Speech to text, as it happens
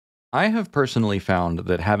I have personally found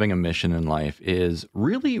that having a mission in life is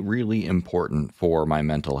really, really important for my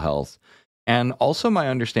mental health and also my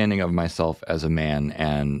understanding of myself as a man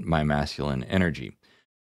and my masculine energy.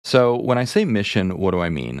 So, when I say mission, what do I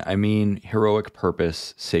mean? I mean heroic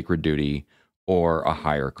purpose, sacred duty, or a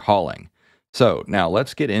higher calling. So, now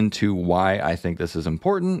let's get into why I think this is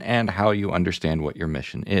important and how you understand what your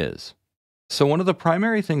mission is. So, one of the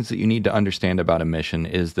primary things that you need to understand about a mission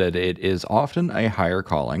is that it is often a higher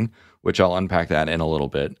calling, which I'll unpack that in a little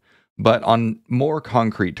bit. But on more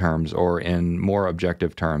concrete terms or in more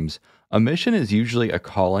objective terms, a mission is usually a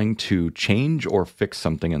calling to change or fix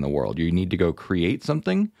something in the world. You need to go create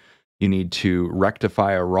something, you need to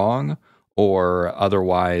rectify a wrong, or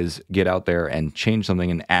otherwise get out there and change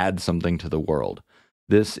something and add something to the world.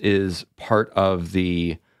 This is part of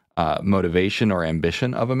the motivation or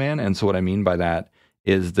ambition of a man. And so, what I mean by that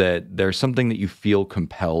is that there's something that you feel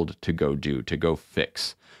compelled to go do, to go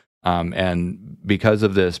fix. And because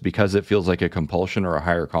of this, because it feels like a compulsion or a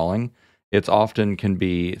higher calling, it's often can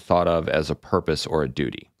be thought of as a purpose or a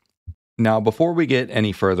duty. Now, before we get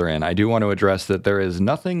any further in, I do want to address that there is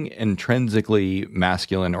nothing intrinsically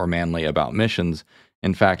masculine or manly about missions.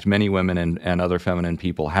 In fact, many women and other feminine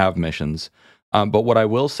people have missions. But what I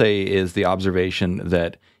will say is the observation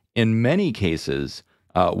that in many cases,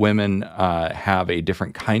 women have a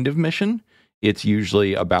different kind of mission. It's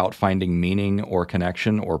usually about finding meaning or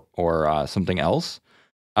connection or something else.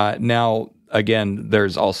 Now, again,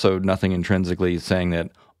 there's also nothing intrinsically saying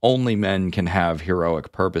that only men can have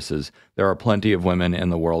heroic purposes. There are plenty of women in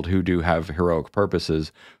the world who do have heroic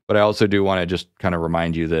purposes, but I also do want to just kind of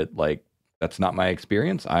remind you that, like, that's not my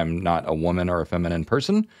experience. I'm not a woman or a feminine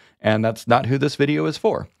person, and that's not who this video is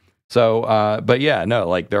for. So, but yeah, no,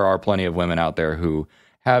 like there are plenty of women out there who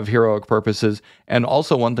have heroic purposes, and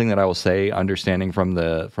also one thing that I will say, understanding from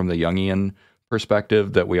the Jungian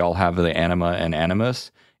perspective, that we all have the anima and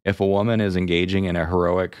animus. If a woman is engaging in a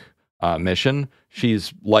heroic mission,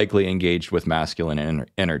 she's likely engaged with masculine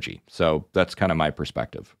energy. So that's kind of my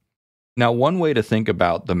perspective. Now, one way to think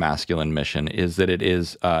about the masculine mission is that it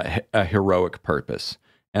is a heroic purpose.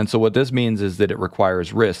 And so, what this means is that it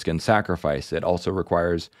requires risk and sacrifice. It also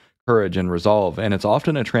requires courage and resolve. And it's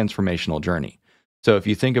often a transformational journey. So, if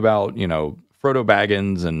you think about, Frodo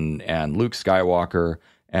Baggins and Luke Skywalker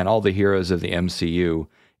and all the heroes of the MCU,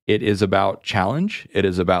 it is about challenge. It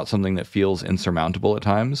is about something that feels insurmountable at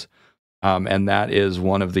times. And that is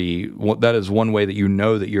one way that you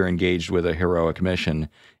know that you're engaged with a heroic mission,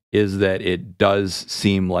 is that it does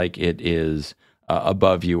seem like it is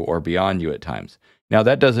above you or beyond you at times. Now,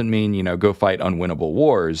 that doesn't mean, go fight unwinnable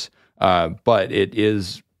wars, but it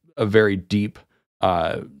is a very deep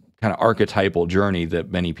kind of archetypal journey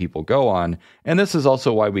that many people go on. And this is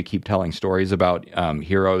also why we keep telling stories about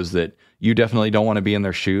heroes that you definitely don't want to be in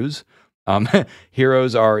their shoes.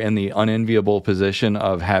 Heroes are in the unenviable position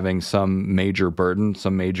of having some major burden,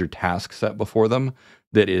 some major task set before them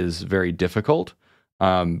that is very difficult.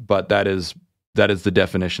 But that is the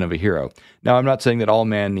definition of a hero. Now, I'm not saying that all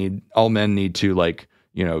men need to, like,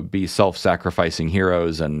 be self-sacrificing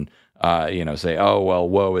heroes and say, oh well,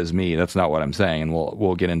 woe is me. That's not what I'm saying, and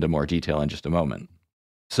we'll get into more detail in just a moment.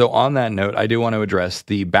 So, on that note, I do want to address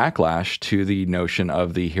the backlash to the notion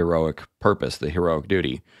of the heroic purpose, the heroic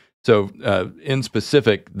duty. So, in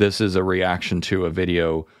specific, this is a reaction to a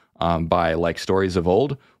video by Like Stories of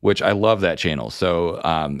Old, which I love that channel. So,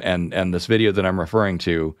 and this video that I'm referring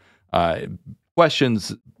to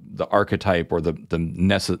questions the archetype or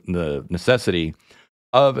the necessity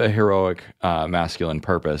of a heroic masculine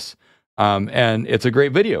purpose. And it's a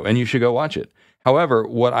great video, and you should go watch it. However,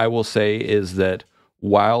 what I will say is that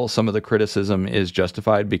while some of the criticism is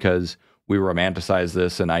justified because we romanticize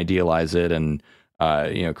this and idealize it and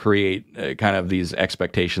create kind of these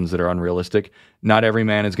expectations that are unrealistic. Not every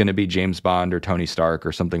man is going to be James Bond or Tony Stark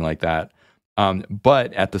or something like that.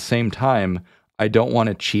 But at the same time, I don't want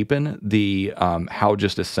to cheapen the how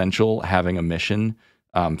just essential having a mission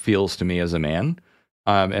feels to me as a man.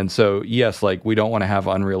 And so, yes, like we don't want to have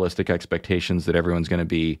unrealistic expectations that everyone's going to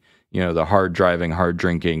be, the hard driving, hard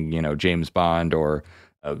drinking, James Bond or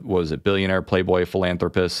what was it, billionaire, playboy,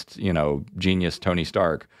 philanthropist, genius Tony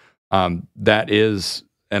Stark. That is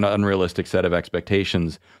an unrealistic set of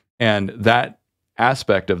expectations. And that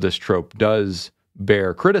aspect of this trope does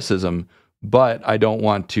bear criticism, but I don't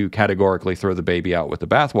want to categorically throw the baby out with the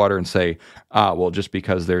bathwater and say, well, just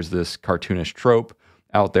because there's this cartoonish trope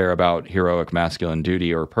out there about heroic masculine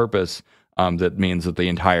duty or purpose, that means that the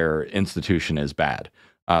entire institution is bad.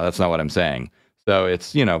 That's not what I'm saying. So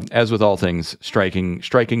it's, as with all things,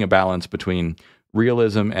 striking a balance between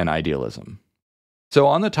realism and idealism. So,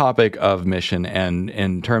 on the topic of mission, and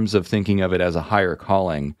in terms of thinking of it as a higher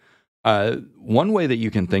calling, one way that you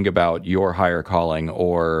can think about your higher calling,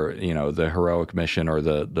 or the heroic mission, or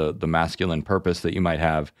the masculine purpose that you might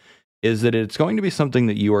have, is that it's going to be something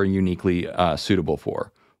that you are uniquely suitable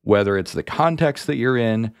for. Whether it's the context that you're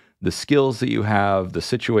in, the skills that you have, the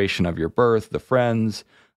situation of your birth, the friends,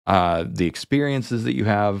 the experiences that you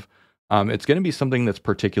have, it's going to be something that's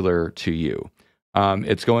particular to you.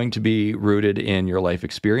 It's going to be rooted in your life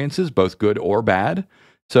experiences, both good or bad.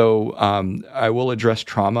 So I will address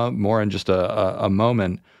trauma more in just a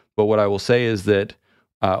moment. But what I will say is that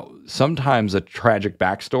sometimes a tragic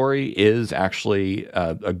backstory is actually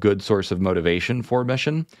a good source of motivation for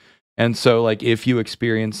mission. And so, like, if you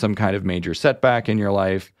experience some kind of major setback in your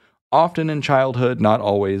life, often in childhood, not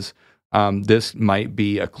always, this might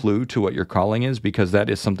be a clue to what your calling is, because that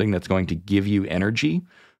is something that's going to give you energy.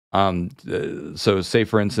 So say,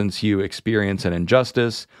 for instance, you experience an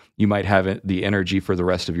injustice, you might have the energy for the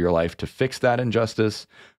rest of your life to fix that injustice.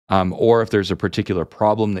 Or if there's a particular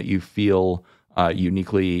problem that you feel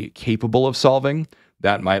uniquely capable of solving,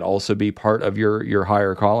 that might also be part of your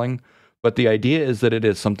higher calling. But the idea is that it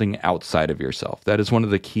is something outside of yourself. That is one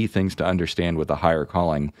of the key things to understand with a higher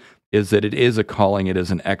calling, is that it is a calling, it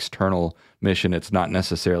is an external mission, it's not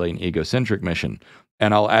necessarily an egocentric mission.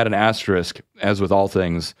 And I'll add an asterisk, as with all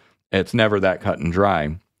things, it's never that cut and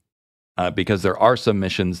dry, because there are some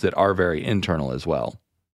missions that are very internal as well.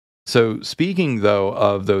 So speaking, though,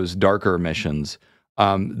 of those darker missions,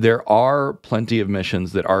 there are plenty of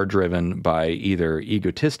missions that are driven by either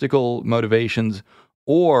egotistical motivations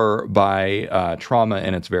or by trauma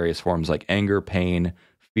in its various forms, like anger, pain,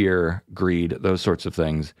 fear, greed, those sorts of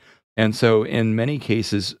things. And so in many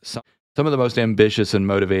cases, some of the most ambitious and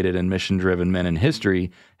motivated and mission-driven men in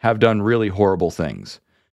history have done really horrible things.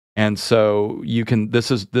 And so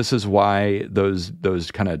this is why those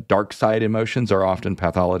kind of dark side emotions are often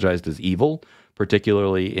pathologized as evil,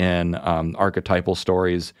 particularly in archetypal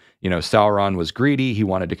stories. Sauron was greedy; he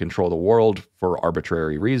wanted to control the world for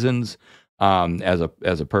arbitrary reasons. As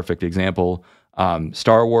a perfect example,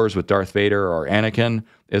 Star Wars with Darth Vader or Anakin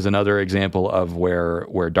is another example of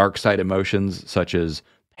where dark side emotions such as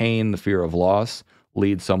pain, the fear of loss,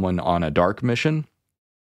 lead someone on a dark mission.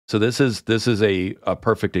 So this is a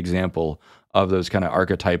perfect example of those kind of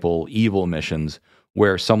archetypal evil missions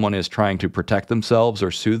where someone is trying to protect themselves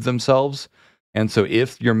or soothe themselves. And so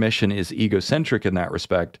if your mission is egocentric in that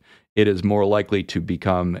respect, it is more likely to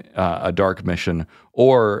become a dark mission,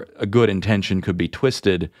 or a good intention could be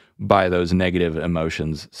twisted by those negative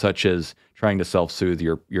emotions, such as trying to self-soothe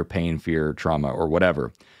your pain, fear, trauma, or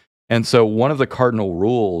whatever. And so one of the cardinal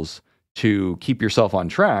rules to keep yourself on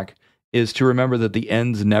track is to remember that the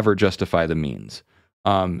ends never justify the means.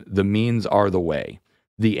 The means are the way.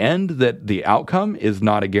 The outcome is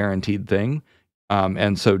not a guaranteed thing.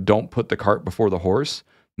 And so don't put the cart before the horse.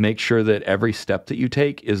 Make sure that every step that you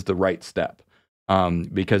take is the right step.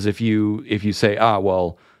 Because if you say,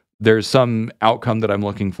 well, there's some outcome that I'm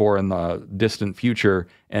looking for in the distant future,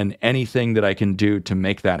 and anything that I can do to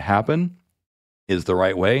make that happen is the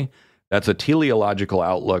right way, that's a teleological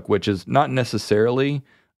outlook, which is not necessarily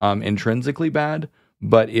intrinsically bad.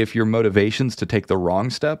 But if your motivations to take the wrong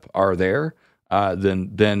step are there,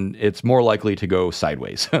 then it's more likely to go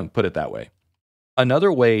sideways, put it that way.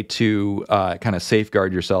 Another way to kind of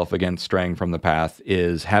safeguard yourself against straying from the path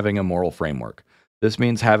is having a moral framework. This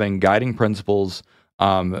means having guiding principles,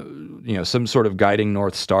 some sort of guiding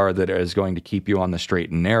North Star that is going to keep you on the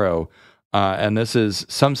straight and narrow. And this is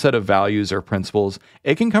some set of values or principles.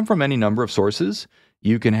 It can come from any number of sources.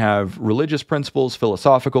 You can have religious principles,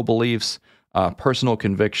 philosophical beliefs, personal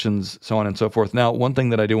convictions, so on and so forth. Now, one thing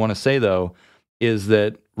that I do want to say, though, is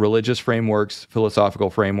that religious frameworks, philosophical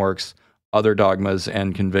frameworks, other dogmas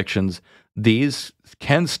and convictions, these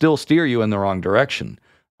can still steer you in the wrong direction.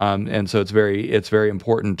 And so it's very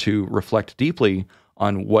important to reflect deeply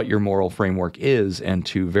on what your moral framework is and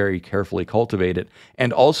to very carefully cultivate it,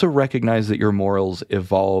 and also recognize that your morals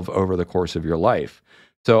evolve over the course of your life.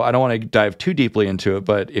 So I don't want to dive too deeply into it,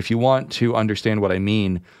 but if you want to understand what I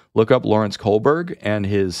mean, look up Lawrence Kohlberg and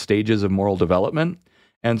his stages of moral development.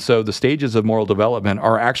 And so the stages of moral development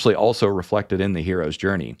are actually also reflected in the hero's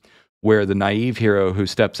journey, where the naive hero who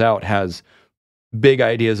steps out has big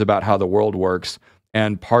ideas about how the world works.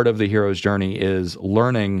 And part of the hero's journey is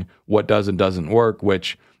learning what does and doesn't work,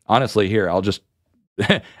 which honestly, here,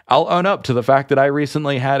 I'll own up to the fact that I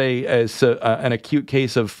recently had an acute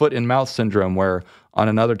case of foot and mouth syndrome, where on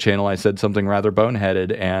another channel I said something rather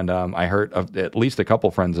boneheaded, and I hurt at least a couple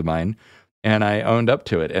friends of mine, and I owned up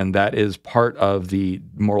to it. And that is part of the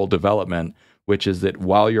moral development, which is that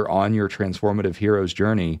while you're on your transformative hero's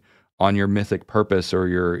journey, on your mythic purpose or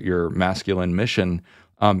your masculine mission,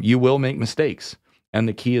 you will make mistakes. And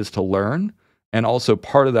the key is to learn. And also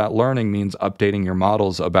part of that learning means updating your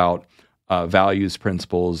models about values,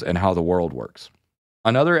 principles, and how the world works.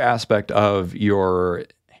 Another aspect of your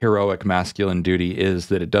heroic masculine duty is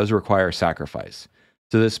that it does require sacrifice.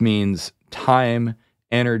 So this means time,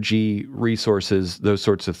 energy, resources, those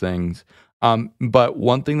sorts of things. But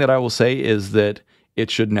one thing that I will say is that it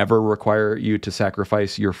should never require you to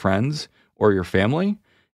sacrifice your friends or your family.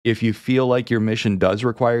 If you feel like your mission does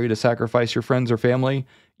require you to sacrifice your friends or family,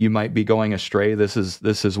 you might be going astray. This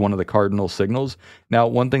is one of the cardinal signals. Now,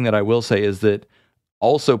 one thing that I will say is that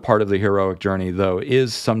also part of the heroic journey, though,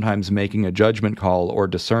 is sometimes making a judgment call or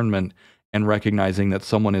discernment and recognizing that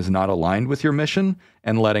someone is not aligned with your mission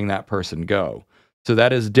and letting that person go. So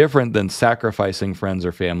that is different than sacrificing friends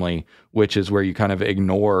or family, which is where you kind of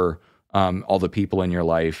ignore all the people in your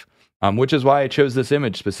life, which is why I chose this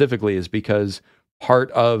image specifically, is because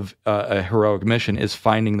part of a heroic mission is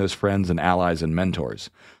finding those friends and allies and mentors.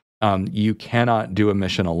 You cannot do a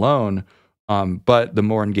mission alone, but the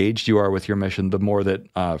more engaged you are with your mission, the more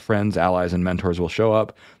that friends, allies, and mentors will show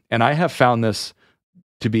up. And I have found this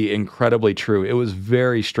to be incredibly true. It was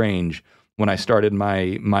very strange when I started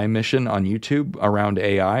my mission on YouTube around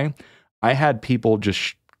AI. I had people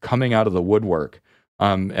just coming out of the woodwork.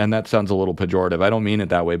 And that sounds a little pejorative. I don't mean it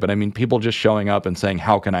that way, but I mean people just showing up and saying,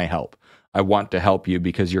 "How can I help? I want to help you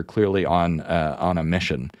because you're clearly on a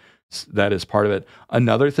mission." That is part of it.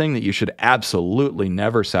 Another thing that you should absolutely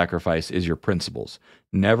never sacrifice is your principles.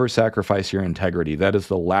 Never sacrifice your integrity. That is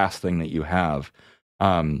the last thing that you have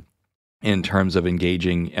in terms of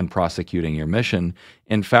engaging and prosecuting your mission.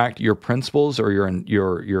 In fact, your principles or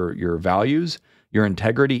your values, your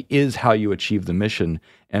integrity is how you achieve the mission.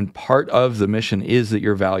 And part of the mission is that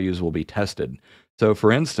your values will be tested. So,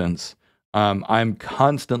 for instance, I'm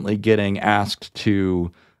constantly getting asked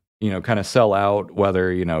to, kind of sell out,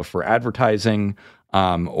 whether, for advertising,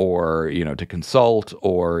 or, to consult,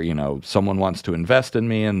 or, someone wants to invest in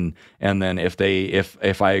me. And then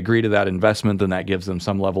if I agree to that investment, then that gives them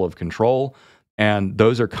some level of control. And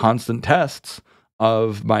those are constant tests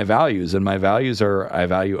of my values. And my values are, I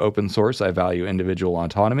value open source, I value individual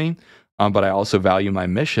autonomy, but I also value my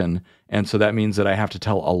mission. And so that means that I have to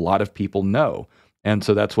tell a lot of people no. And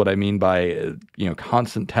so that's what I mean by,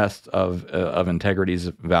 constant tests of integrity's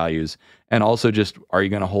values. And also just, are you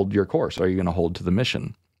going to hold your course? Are you going to hold to the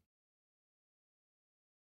mission?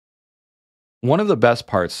 One of the best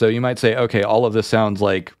parts, so you might say, okay, all of this sounds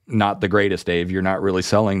like not the greatest, Dave. You're not really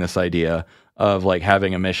selling this idea of like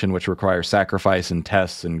having a mission which requires sacrifice and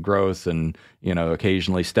tests and growth and,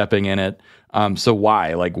 occasionally stepping in it. So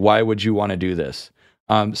why? Like, why would you want to do this?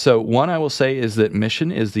 So one I will say is that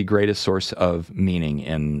mission is the greatest source of meaning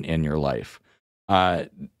in your life. The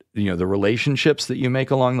relationships that you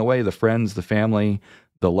make along the way, the friends, the family,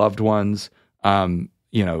 the loved ones,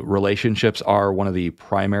 relationships are one of the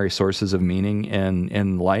primary sources of meaning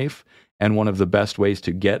in life. And one of the best ways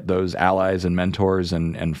to get those allies and mentors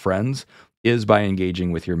and friends is by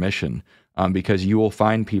engaging with your mission, because you will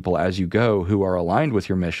find people as you go who are aligned with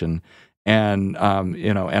your mission. And,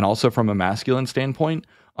 and also from a masculine standpoint,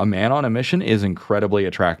 a man on a mission is incredibly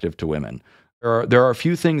attractive to women. There are a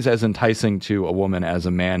few things as enticing to a woman as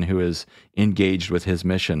a man who is engaged with his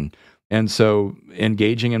mission. And so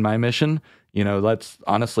engaging in my mission, that's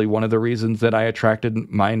honestly one of the reasons that I attracted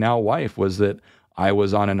my now wife, was that I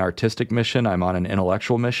was on an artistic mission. I'm on an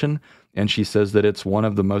intellectual mission. And she says that it's one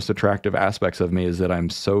of the most attractive aspects of me is that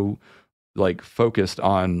I'm so focused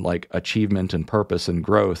on achievement and purpose and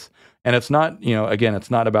growth. And it's not, again,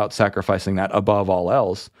 it's not about sacrificing that above all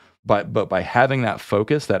else, but by having that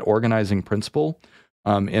focus, that organizing principle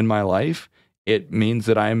in my life, it means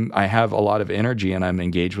that I have a lot of energy and I'm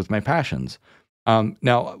engaged with my passions.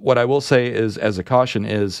 Now, what I will say is, as a caution,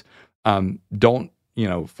 is don't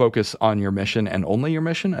focus on your mission and only your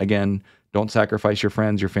mission. Again, don't sacrifice your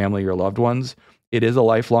friends, your family, your loved ones. It is a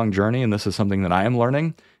lifelong journey, and this is something that I am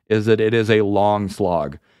learning, is that it is a long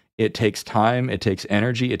slog. It takes time, it takes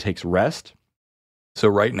energy, it takes rest. So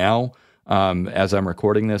right now, as I'm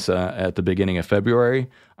recording this at the beginning of February,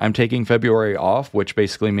 I'm taking February off, which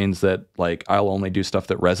basically means that I'll only do stuff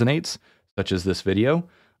that resonates, such as this video.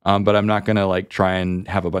 But I'm not going to try and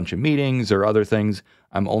have a bunch of meetings or other things.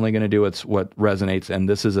 I'm only going to do what resonates. And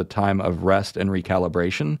this is a time of rest and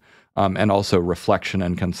recalibration, and also reflection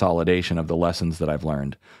and consolidation of the lessons that I've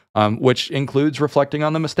learned, which includes reflecting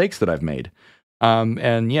on the mistakes that I've made.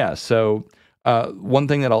 So one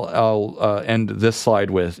thing that I'll end this slide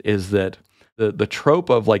with is that the trope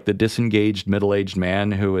of like the disengaged middle-aged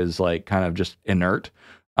man who is like kind of just inert.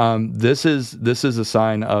 This is a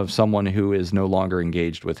sign of someone who is no longer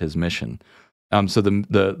engaged with his mission. So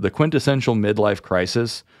the quintessential midlife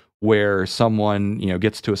crisis where someone,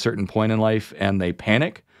 gets to a certain point in life and they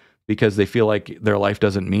panic because they feel like their life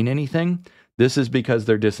doesn't mean anything. This is because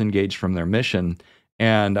they're disengaged from their mission.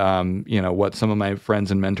 And what some of my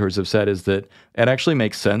friends and mentors have said is that it actually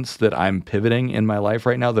makes sense that I'm pivoting in my life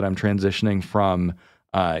right now, that I'm transitioning from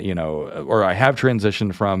or I have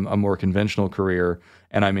transitioned from a more conventional career,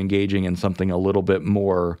 and I'm engaging in something a little bit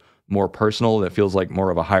more personal that feels like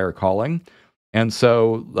more of a higher calling. And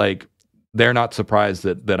so, like, they're not surprised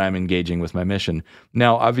that I'm engaging with my mission.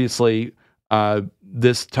 Now, obviously,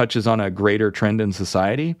 this touches on a greater trend in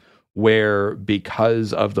society where,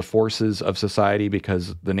 because of the forces of society,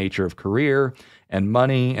 because the nature of career and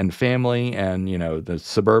money and family and, the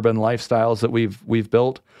suburban lifestyles that we've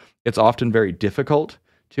built, it's often very difficult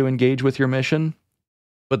to engage with your mission.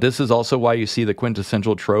 But this is also why you see the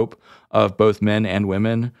quintessential trope of both men and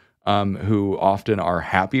women who often are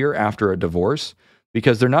happier after a divorce,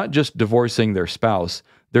 because they're not just divorcing their spouse,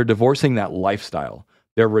 they're divorcing that lifestyle.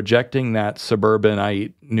 They're rejecting that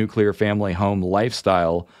suburbanite nuclear family home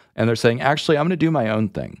lifestyle, and they're saying, actually, I'm going to do my own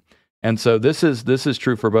thing. And so this is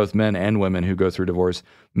true for both men and women who go through divorce.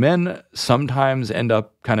 Men sometimes end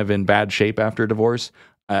up kind of in bad shape after divorce.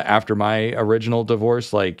 After my original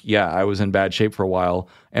divorce, I was in bad shape for a while,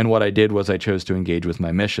 and what I did was I chose to engage with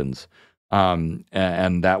my missions, and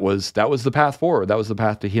that was the path forward. That was the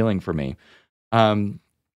path to healing for me.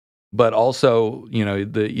 But also,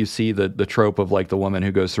 you see the trope of like the woman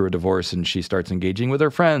who goes through a divorce and she starts engaging with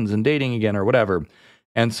her friends and dating again or whatever.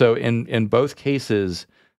 And so in both cases,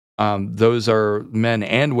 those are men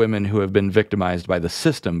and women who have been victimized by the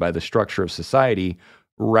system, by the structure of society,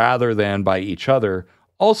 rather than by each other.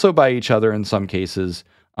 Also by each other in some cases,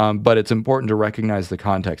 but it's important to recognize the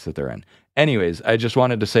context that they're in. Anyways, I just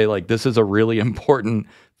wanted to say, like, this is a really important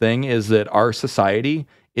thing, is that our society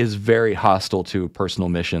is very hostile to personal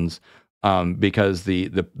missions, because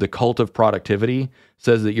the cult of productivity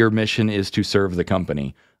says that your mission is to serve the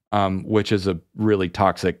company, which is a really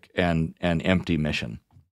toxic and empty mission.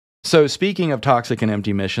 So speaking of toxic and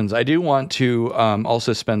empty missions, I do want to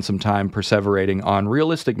also spend some time perseverating on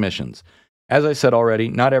realistic missions. As I said already,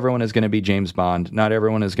 not everyone is going to be James Bond. Not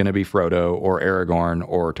everyone is going to be Frodo or Aragorn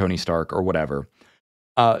or Tony Stark or whatever.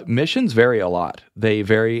 Missions vary a lot. They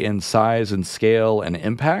vary in size and scale and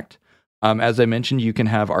impact. As I mentioned, you can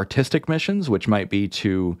have artistic missions, which might be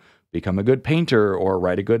to become a good painter or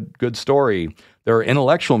write a good story. There are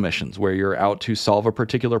intellectual missions where you're out to solve a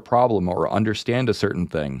particular problem or understand a certain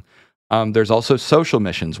thing. There's also social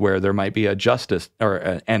missions where there might be a justice or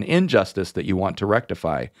an injustice that you want to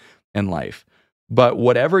rectify in life. But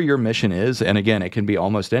whatever your mission is, and again, it can be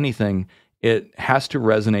almost anything, it has to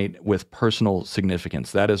resonate with personal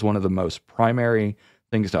significance. That is one of the most primary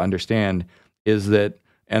things to understand, is that,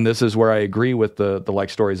 and this is where I agree with the Like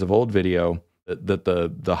Stories of Old video, that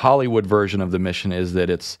the Hollywood version of the mission is that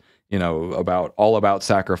it's, all about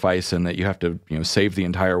sacrifice and that you have to, save the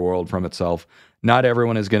entire world from itself. Not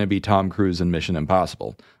everyone is going to be Tom Cruise in Mission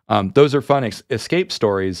Impossible. Those are fun escape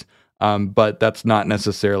stories, but that's not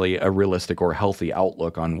necessarily a realistic or healthy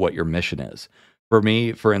outlook on what your mission is. For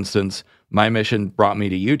me, for instance, my mission brought me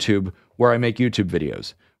to YouTube, where I make YouTube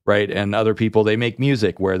videos, right? And other people, they make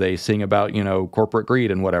music where they sing about, corporate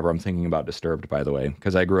greed and whatever. I'm thinking about Disturbed, by the way,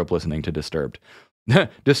 because I grew up listening to Disturbed.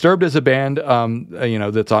 Disturbed is a band,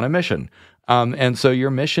 that's on a mission. And so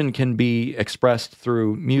your mission can be expressed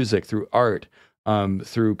through music, through art,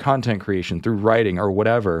 through content creation, through writing or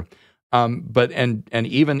whatever. But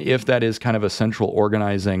even if that is kind of a central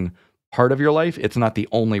organizing part of your life, it's not the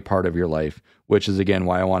only part of your life, which is, again,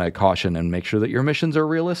 why I want to caution and make sure that your missions are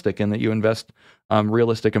realistic and that you invest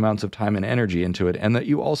realistic amounts of time and energy into it, and that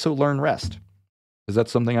you also learn rest, because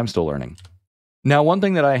that's something I'm still learning. Now, one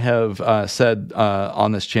thing that I have said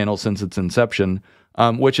on this channel since its inception,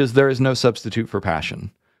 which is there is no substitute for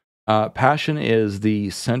passion. Passion is the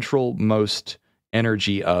central most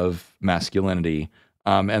energy of masculinity.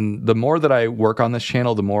 And the more that I work on this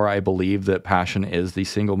channel, the more I believe that passion is the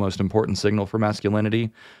single most important signal for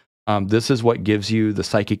masculinity. This is what gives you the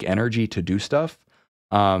psychic energy to do stuff.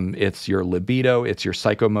 It's your libido, it's your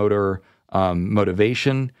psychomotor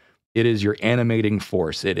motivation. It is your animating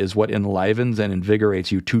force. It is what enlivens and invigorates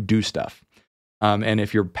you to do stuff. And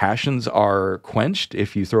if your passions are quenched,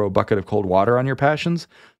 if you throw a bucket of cold water on your passions,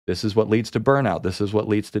 this is what leads to burnout. This is what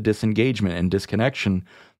leads to disengagement and disconnection.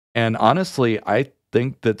 And honestly, I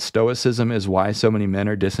think that stoicism is why so many men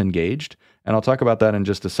are disengaged. And I'll talk about that in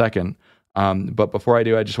just a second. But before I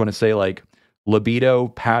do, I just want to say, like, libido,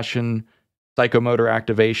 passion, psychomotor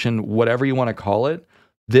activation, whatever you want to call it.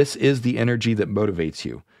 This is the energy that motivates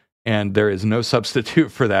you. And there is no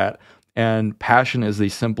substitute for that. And passion is the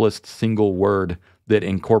simplest single word that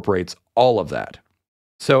incorporates all of that.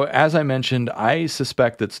 So, as I mentioned, I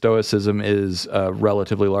suspect that Stoicism is a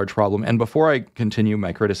relatively large problem. And before I continue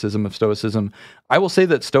my criticism of Stoicism, I will say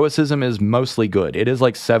that Stoicism is mostly good. It is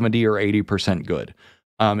like 70 or 80% good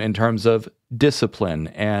in terms of discipline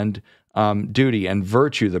and duty and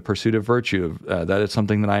virtue, the pursuit of virtue. That is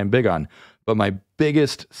something that I am big on. But my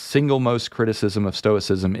biggest, single most criticism of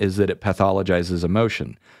Stoicism is that it pathologizes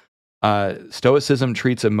emotion. Stoicism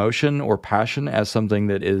treats emotion or passion as something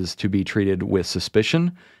that is to be treated with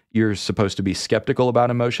suspicion. You're supposed to be skeptical about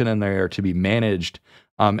emotion, and they are to be managed.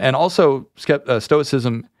 And also,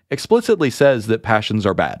 Stoicism explicitly says that passions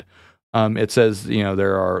are bad. It says,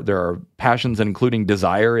 there are passions, including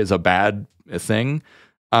desire, is a bad thing.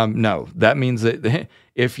 No, that means that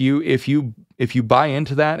if you buy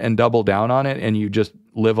into that and double down on it, and you just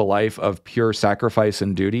live a life of pure sacrifice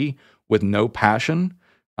and duty with no passion,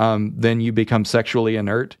 then you become sexually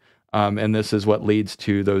inert. And this is what leads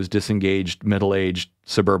to those disengaged, middle-aged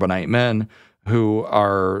suburbanite men who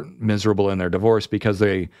are miserable in their divorce because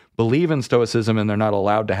they believe in Stoicism and they're not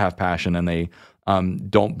allowed to have passion, and they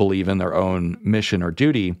don't believe in their own mission or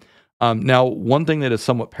duty. Now, one thing that is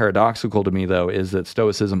somewhat paradoxical to me, though, is that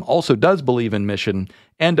Stoicism also does believe in mission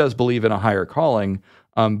and does believe in a higher calling,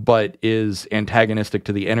 but is antagonistic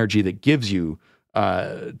to the energy that gives you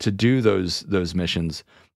to do those missions.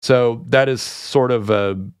 So that is sort of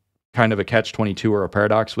a kind of a catch-22 or a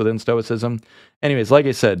paradox within Stoicism. Anyways, like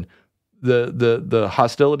I said, the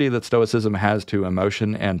hostility that Stoicism has to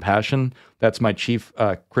emotion and passion, that's my chief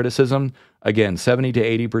criticism. Again, 70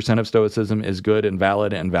 to 80% of Stoicism is good and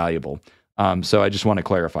valid and valuable. So I just want to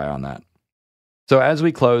clarify on that. So as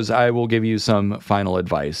we close, I will give you some final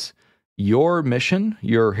advice. Your mission,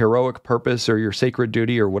 your heroic purpose, or your sacred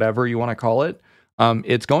duty, or whatever you want to call it,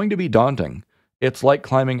 it's going to be daunting. It's like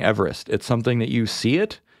climbing Everest. It's something that you see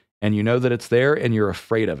it and you know that it's there and you're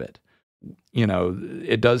afraid of it.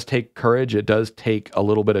 It does take courage. It does take a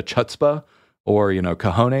little bit of chutzpah or,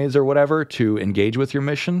 cojones or whatever to engage with your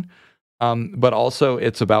mission. But also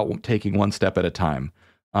it's about taking one step at a time.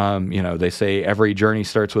 They say every journey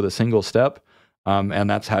starts with a single step. And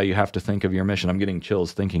that's how you have to think of your mission. I'm getting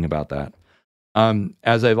chills thinking about that.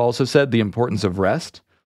 As I've also said, the importance of rest.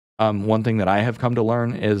 One thing that I have come to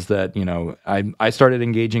learn is that, I started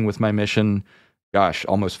engaging with my mission,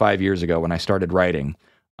 almost 5 years ago when I started writing.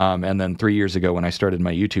 And then 3 years ago when I started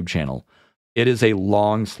my YouTube channel. It is a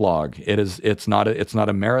long slog. It's not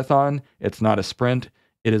a marathon. It's not a sprint.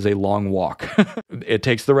 It is a long walk. It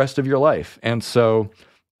takes the rest of your life. And so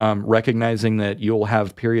recognizing that you'll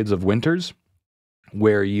have periods of winters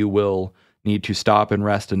where you will need to stop and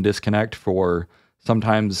rest and disconnect for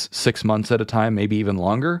sometimes 6 months at a time, maybe even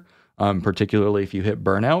longer, particularly if you hit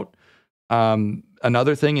burnout.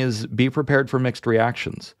 Another thing is be prepared for mixed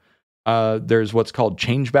reactions. There's what's called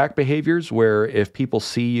change back behaviors, where if people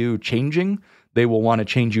see you changing, they will want to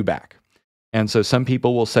change you back. And so some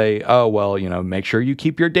people will say, oh, well, make sure you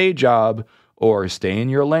keep your day job or stay in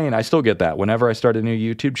your lane. I still get that. Whenever I start a new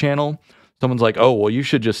YouTube channel, someone's like, oh, well, you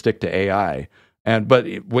should just stick to AI. But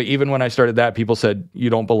even when I started that, people said, you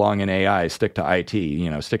don't belong in AI, stick to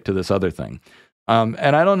IT, stick to this other thing.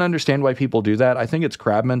 And I don't understand why people do that. I think it's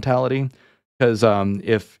crab mentality, because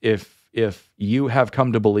if you have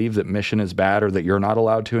come to believe that mission is bad or that you're not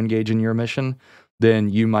allowed to engage in your mission, then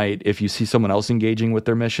you might, if you see someone else engaging with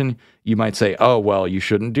their mission, you might say, oh, well, you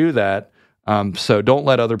shouldn't do that. So don't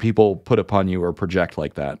let other people put upon you or project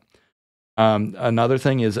like that. Another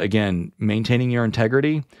thing is, again, maintaining your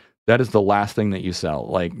integrity. That is the last thing that you sell.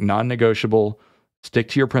 Like, non-negotiable, stick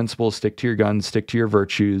to your principles, stick to your guns, stick to your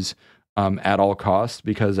virtues at all costs,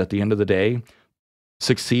 because at the end of the day,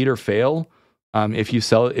 succeed or fail, if you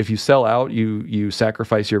sell out, you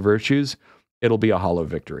sacrifice your virtues, it'll be a hollow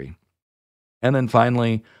victory. And then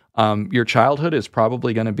finally, your childhood is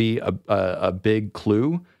probably going to be a big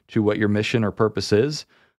clue to what your mission or purpose is.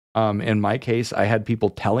 In my case, I had people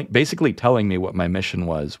basically telling me what my mission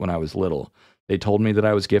was when I was little. They told me that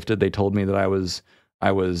I was gifted. They told me that I was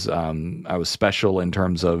special in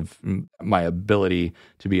terms of my ability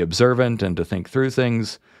to be observant and to think through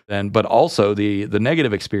things. But also the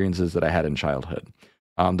negative experiences that I had in childhood,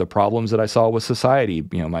 the problems that I saw with society.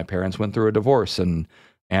 My parents went through a divorce, and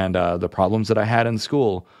the problems that I had in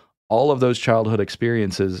school. All of those childhood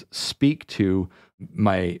experiences speak to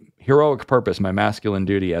my heroic purpose, my masculine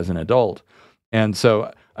duty as an adult. And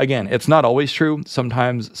so, again, it's not always true.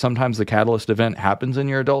 Sometimes the catalyst event happens in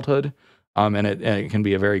your adulthood. And it can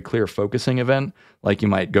be a very clear focusing event. Like you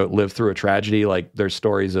might go live through a tragedy. Like there's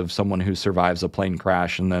stories of someone who survives a plane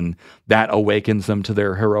crash and then that awakens them to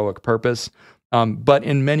their heroic purpose. But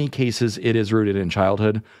in many cases, it is rooted in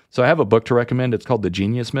childhood. So I have a book to recommend. It's called The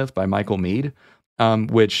Genius Myth by Michael Mead,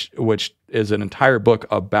 which is an entire book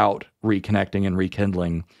about reconnecting and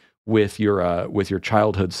rekindling with your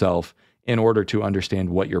childhood self in order to understand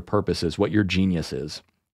what your purpose is, what your genius is.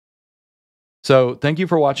 So thank you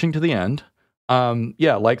for watching to the end.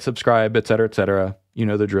 Yeah, like, subscribe, etc., etc. You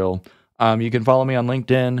know the drill. You can follow me on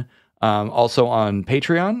LinkedIn. Also on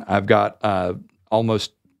Patreon. I've got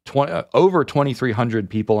almost over 2,300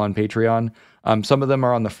 people on Patreon. Some of them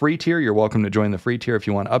are on the free tier. You're welcome to join the free tier if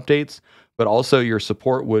you want updates, but also your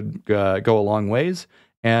support would go a long ways.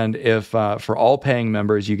 And if for all paying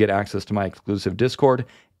members, you get access to my exclusive Discord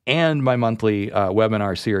and my monthly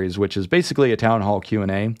webinar series, which is basically a town hall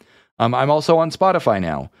Q&A. I'm also on Spotify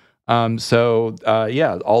now.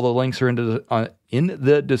 Yeah, all the links are in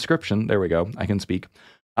the description. There we go. I can speak.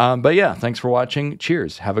 But yeah, thanks for watching.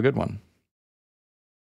 Cheers. Have a good one.